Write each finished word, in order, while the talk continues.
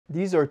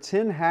These are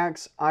 10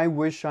 hacks I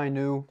wish I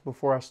knew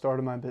before I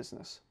started my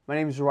business. My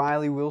name is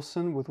Riley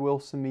Wilson with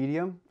Wilson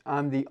Media.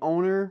 I'm the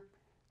owner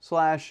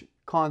slash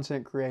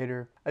content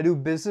creator. I do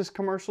business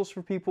commercials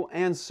for people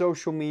and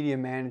social media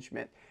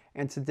management.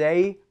 And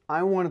today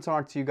I want to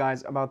talk to you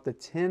guys about the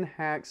 10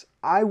 hacks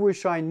I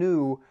wish I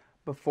knew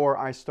before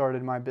I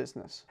started my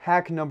business.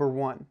 Hack number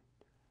 1,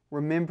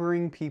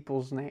 remembering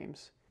people's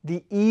names.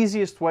 The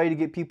easiest way to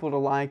get people to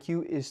like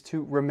you is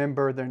to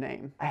remember their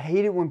name. I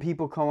hate it when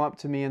people come up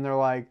to me and they're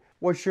like,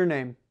 "What's your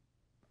name?"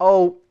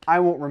 "Oh, I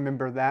won't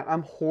remember that.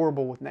 I'm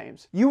horrible with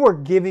names." You are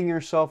giving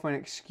yourself an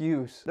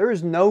excuse. There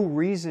is no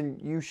reason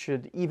you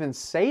should even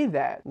say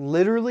that.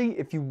 Literally,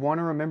 if you want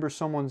to remember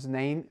someone's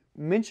name,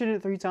 mention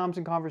it 3 times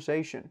in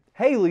conversation.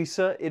 "Hey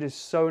Lisa, it is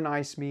so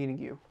nice meeting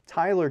you."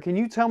 "Tyler, can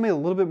you tell me a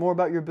little bit more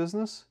about your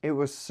business?" "It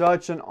was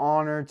such an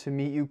honor to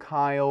meet you,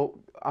 Kyle.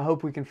 I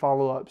hope we can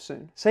follow up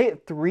soon." Say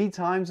it 3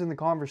 times in the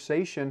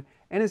conversation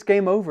and it's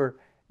game over.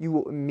 You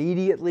will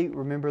immediately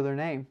remember their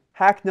name.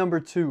 Hack number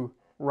 2,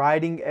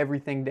 writing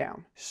everything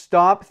down.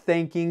 Stop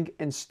thinking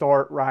and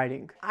start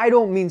writing. I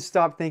don't mean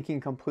stop thinking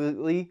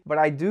completely, but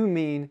I do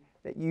mean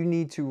that you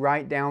need to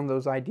write down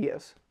those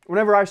ideas.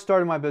 Whenever I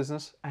started my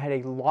business, I had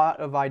a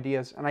lot of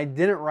ideas and I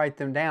didn't write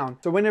them down.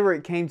 So whenever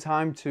it came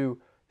time to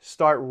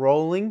start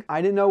rolling,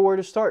 I didn't know where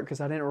to start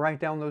because I didn't write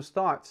down those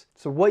thoughts.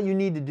 So what you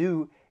need to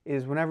do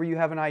is whenever you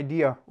have an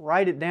idea,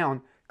 write it down,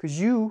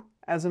 because you,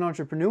 as an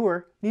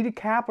entrepreneur, need to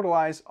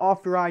capitalize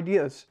off your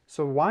ideas.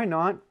 So why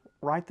not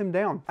write them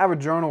down? I have a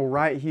journal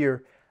right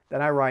here that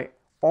I write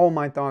all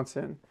my thoughts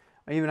in.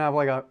 I even have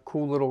like a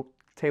cool little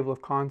table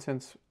of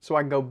contents so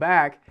I can go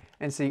back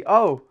and see,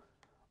 oh,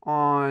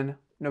 on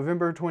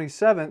November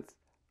 27th,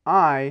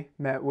 I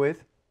met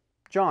with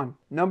John.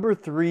 Number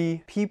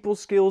 3, people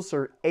skills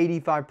are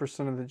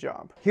 85% of the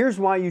job. Here's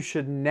why you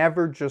should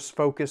never just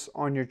focus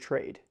on your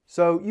trade.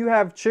 So you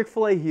have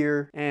Chick-fil-A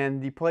here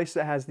and the place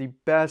that has the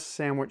best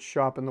sandwich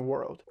shop in the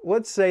world.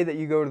 Let's say that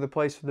you go to the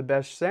place with the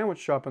best sandwich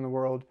shop in the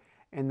world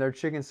and their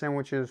chicken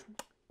sandwich is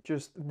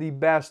just the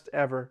best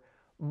ever.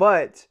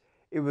 But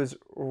it was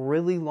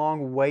really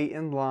long wait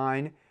in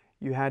line.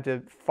 You had to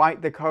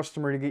fight the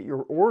customer to get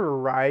your order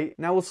right.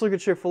 Now let's look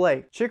at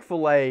Chick-fil-A.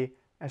 Chick-fil-A,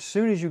 as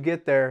soon as you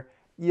get there,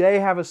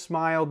 they have a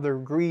smile, they're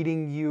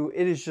greeting you.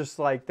 It is just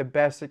like the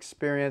best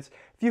experience.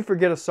 If you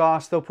forget a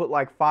sauce, they'll put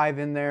like 5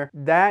 in there.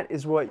 That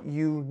is what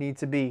you need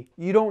to be.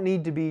 You don't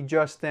need to be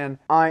just an,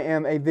 "I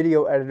am a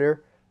video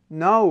editor."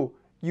 No,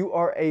 you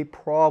are a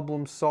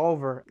problem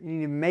solver. You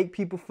need to make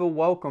people feel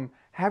welcome.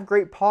 Have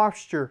great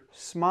posture,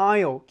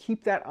 smile,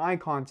 keep that eye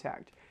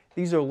contact.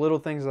 These are little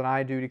things that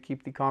I do to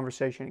keep the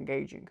conversation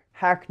engaging.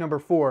 Hack number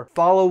 4,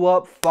 follow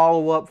up,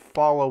 follow up,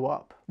 follow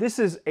up. This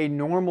is a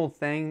normal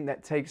thing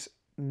that takes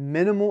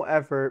minimal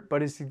effort,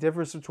 but it's the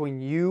difference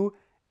between you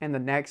and the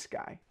next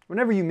guy.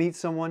 Whenever you meet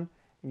someone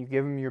and you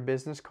give them your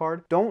business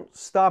card, don't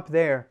stop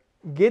there.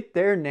 Get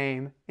their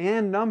name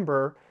and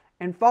number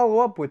and follow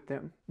up with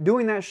them.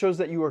 Doing that shows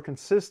that you are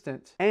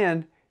consistent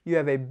and you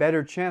have a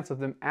better chance of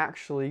them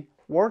actually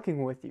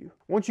working with you.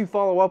 Once you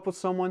follow up with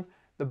someone,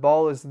 the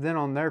ball is then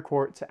on their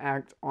court to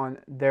act on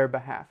their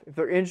behalf. If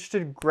they're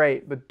interested,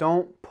 great, but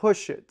don't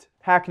push it.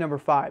 Hack number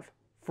 5,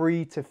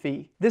 free to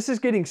fee. This is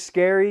getting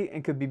scary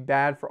and could be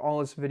bad for all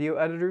us video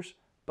editors,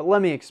 but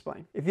let me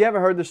explain. If you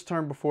haven't heard this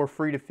term before,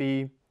 free to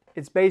fee,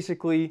 it's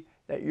basically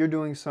that you're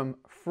doing some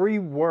free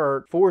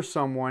work for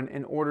someone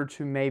in order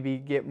to maybe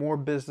get more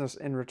business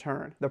in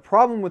return. The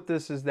problem with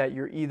this is that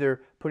you're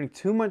either putting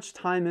too much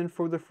time in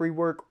for the free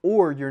work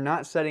or you're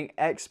not setting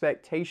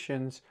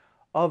expectations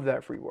of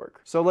that free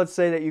work. So let's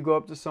say that you go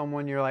up to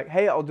someone, you're like,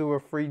 "Hey, I'll do a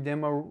free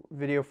demo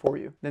video for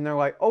you." Then they're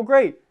like, "Oh,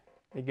 great."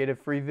 They get a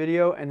free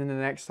video, and then the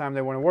next time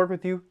they want to work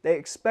with you, they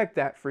expect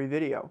that free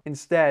video.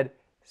 Instead,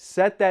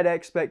 set that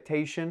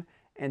expectation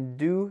and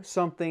do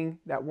something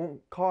that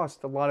won't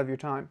cost a lot of your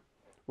time.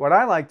 What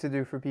I like to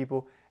do for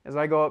people is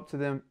I go up to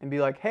them and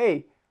be like,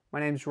 "Hey, my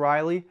name's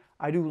Riley.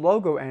 I do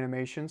logo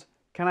animations.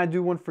 Can I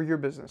do one for your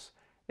business?"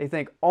 They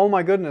think, "Oh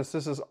my goodness,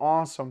 this is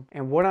awesome."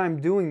 And what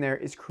I'm doing there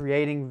is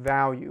creating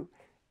value.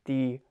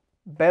 The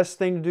best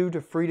thing to do to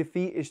free to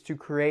fee is to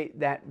create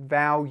that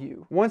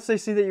value. Once they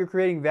see that you're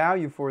creating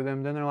value for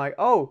them, then they're like,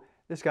 "Oh,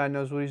 this guy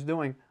knows what he's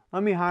doing.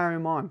 Let me hire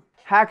him on."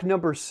 Hack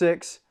number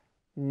 6,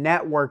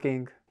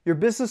 networking. Your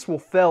business will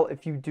fail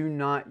if you do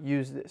not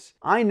use this.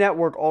 I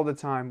network all the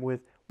time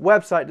with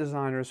website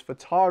designers,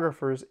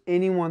 photographers,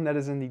 anyone that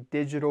is in the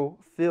digital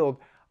field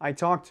I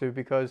talk to,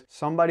 because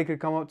somebody could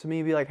come up to me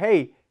and be like,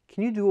 "Hey,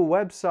 can you do a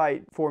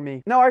website for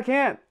me?" "No, I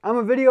can't. I'm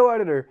a video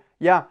editor."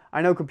 "Yeah,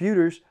 I know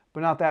computers,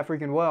 but not that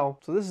freaking well."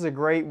 So this is a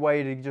great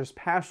way to just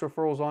pass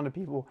referrals on to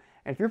people.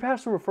 And if you're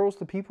passing referrals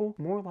to people,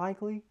 more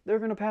likely they're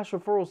going to pass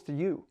referrals to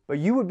you. But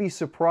you would be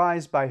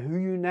surprised by who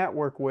you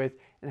network with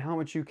and how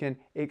much you can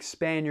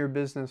expand your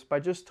business by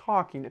just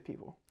talking to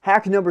people.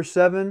 Hack number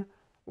 7,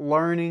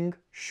 learning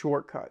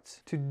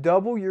shortcuts. To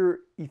double your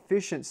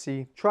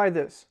efficiency, try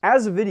this.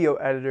 As a video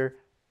editor,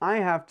 I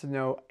have to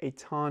know a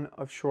ton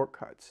of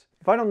shortcuts.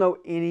 If I don't know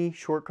any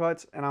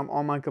shortcuts and I'm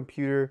on my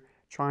computer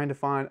trying to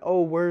find,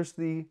 oh, where's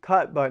the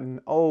cut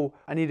button? Oh,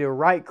 I need to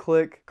right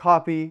click,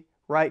 copy,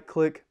 right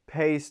click,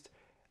 paste.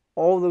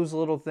 All those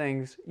little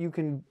things, you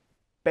can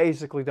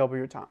basically double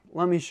your time.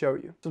 Let me show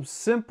you. Some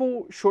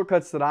simple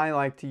shortcuts that I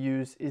like to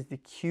use is the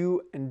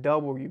Q and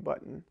W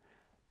button.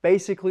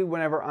 Basically,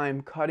 whenever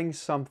I'm cutting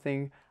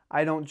something,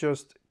 I don't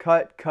just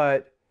cut,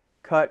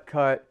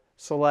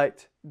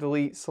 select,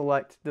 delete,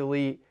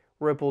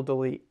 ripple,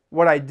 delete.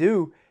 What I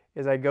do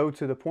is I go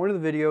to the point of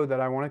the video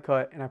that I want to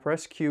cut and I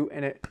press Q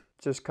and it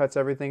just cuts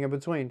everything in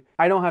between.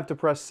 I don't have to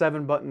press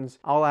 7 buttons.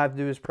 All I have to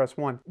do is press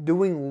 1.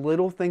 Doing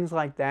little things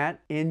like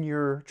that in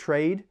your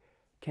trade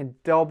can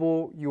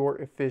double your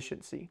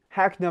efficiency.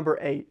 Hack number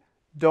 8,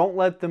 don't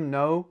let them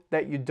know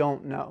that you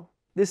don't know.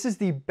 This is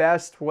the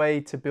best way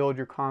to build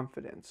your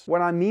confidence.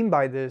 What I mean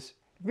by this,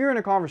 if you're in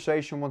a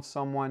conversation with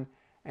someone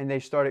and they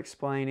start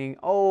explaining,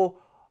 oh,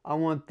 I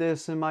want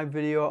this in my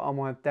video, I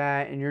want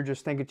that, and you're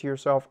just thinking to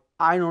yourself,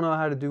 I don't know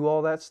how to do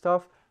all that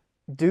stuff,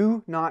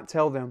 do not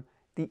tell them.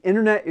 The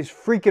internet is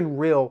freaking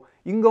real.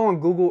 You can go on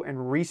Google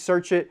and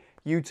research it,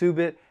 YouTube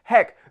it.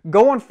 Heck,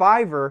 go on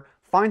Fiverr,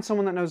 find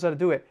someone that knows how to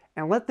do it,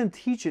 and let them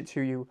teach it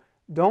to you.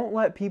 Don't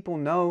let people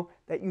know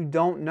that you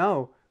don't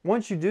know.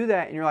 Once you do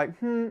that and you're like,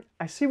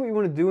 I see what you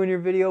want to do in your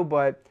video,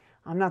 but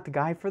I'm not the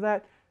guy for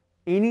that.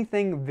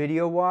 Anything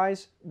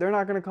video-wise, they're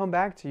not going to come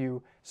back to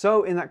you.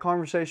 So in that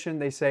conversation,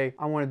 they say,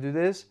 I want to do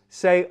this.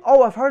 Say,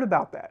 oh, I've heard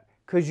about that.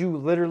 Because you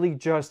literally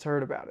just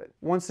heard about it.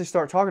 Once they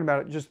start talking about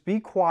it, just be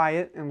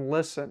quiet and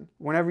listen.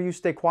 Whenever you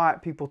stay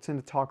quiet, people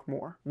tend to talk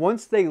more.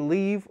 Once they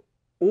leave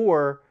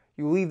or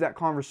you leave that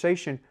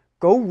conversation,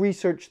 go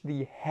research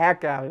the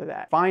heck out of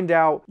that. Find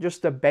out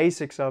just the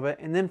basics of it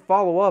and then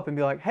follow up and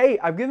be like, hey,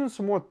 I've given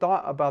some more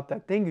thought about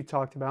that thing you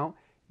talked about.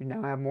 You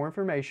now have more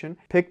information.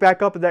 Pick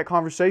back up at that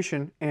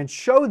conversation and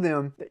show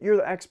them that you're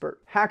the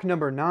expert. Hack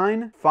number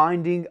 9,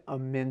 finding a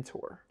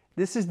mentor.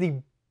 This is the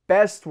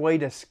best way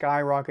to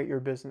skyrocket your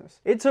business.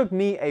 It took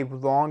me a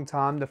long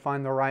time to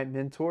find the right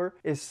mentor.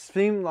 It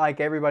seemed like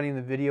everybody in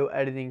the video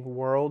editing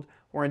world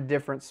were in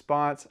different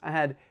spots. I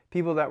had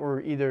people that were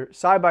either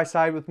side by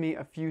side with me,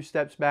 a few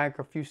steps back,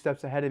 or a few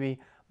steps ahead of me,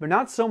 but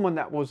not someone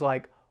that was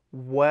like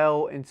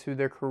well into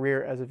their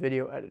career as a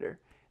video editor.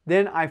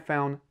 Then I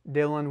found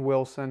Dylan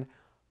Wilson.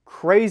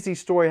 Crazy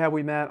story how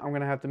we met. I'm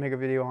gonna have to make a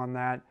video on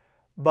that.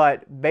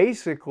 But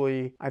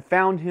basically, I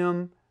found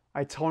him.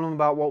 I told him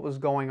about what was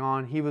going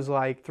on. He was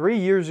like, 3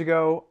 years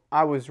ago,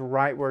 I was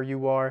right where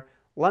you are.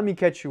 Let me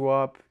catch you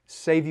up,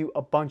 save you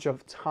a bunch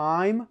of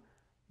time,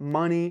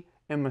 money,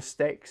 and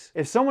mistakes.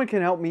 If someone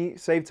can help me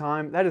save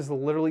time, that is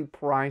literally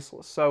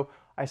priceless. So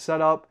I set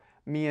up,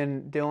 me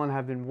and Dylan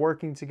have been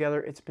working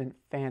together. It's been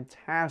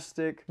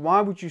fantastic.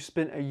 Why would you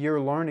spend a year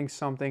learning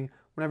something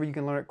whenever you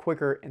can learn it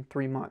quicker in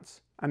 3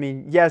 months? I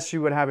mean, yes,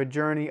 you would have a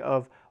journey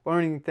of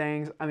learning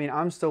things. I mean,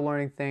 I'm still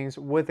learning things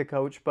with a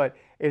coach, but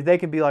if they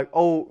can be like,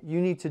 oh,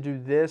 you need to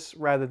do this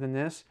rather than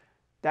this,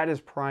 that is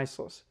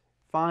priceless.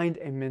 Find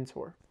a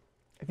mentor.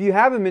 If you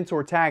have a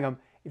mentor, tag them.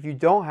 If you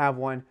don't have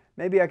one,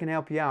 maybe I can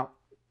help you out.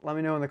 Let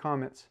me know in the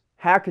comments.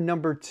 Hack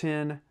number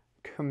 10,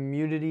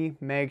 community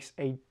makes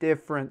a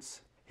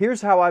difference.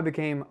 Here's how I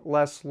became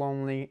less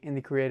lonely in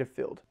the creative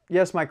field.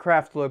 Yes, my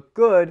craft looked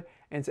good,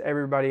 and to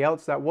everybody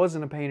else that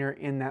wasn't a painter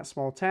in that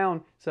small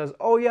town says,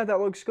 oh yeah,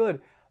 that looks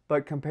good.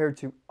 But compared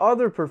to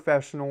other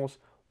professionals,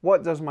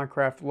 what does my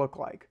craft look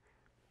like?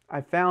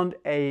 I found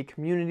a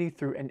community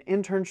through an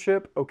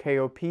internship,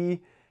 OKOP,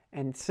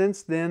 and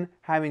since then,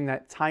 having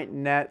that tight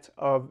net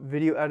of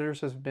video editors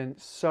has been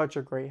such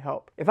a great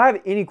help. If I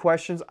have any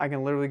questions, I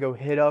can literally go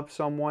hit up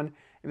someone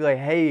and be like,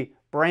 hey,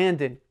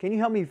 Brandon, can you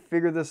help me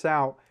figure this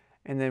out?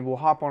 And then we'll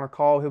hop on a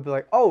call. He'll be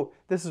like, oh,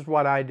 this is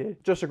what I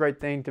did. Just a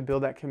great thing to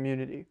build that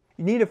community.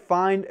 You need to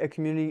find a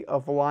community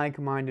of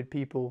like-minded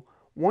people.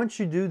 Once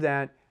you do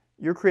that,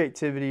 your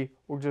creativity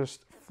will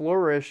just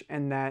flourish,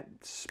 and that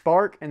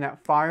spark and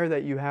that fire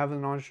that you have as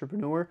an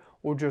entrepreneur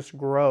will just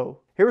grow.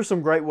 Here are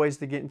some great ways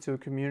to get into a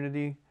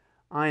community.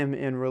 I am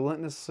in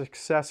Relentless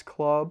Success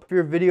Club. If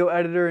you're a video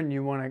editor and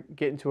you want to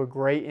get into a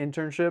great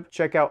internship,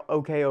 check out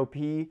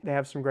OKOP. They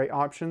have some great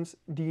options.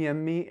 DM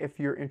me if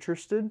you're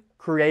interested.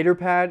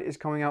 CreatorPad is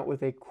coming out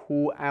with a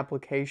cool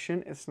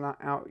application. It's not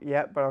out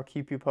yet, but I'll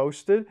keep you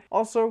posted.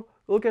 Also,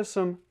 look at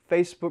some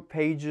Facebook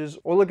pages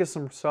or look at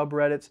some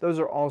subreddits. Those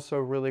are also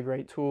really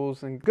great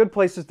tools and good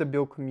places to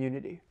build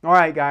community. All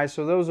right, guys,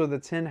 so those are the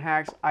 10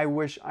 hacks I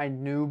wish I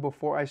knew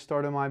before I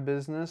started my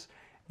business.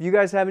 If you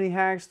guys have any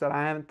hacks that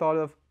I haven't thought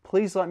of,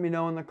 please let me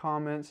know in the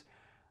comments.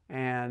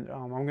 And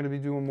I'm going to be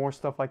doing more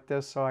stuff like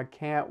this, so I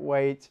can't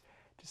wait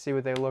to see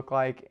what they look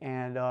like.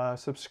 And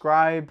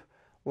subscribe,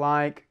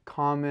 like,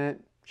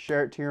 comment,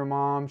 share it to your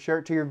mom, share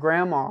it to your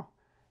grandma.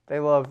 They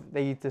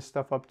eat this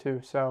stuff up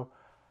too. So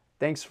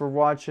thanks for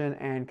watching,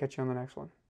 and catch you on the next one.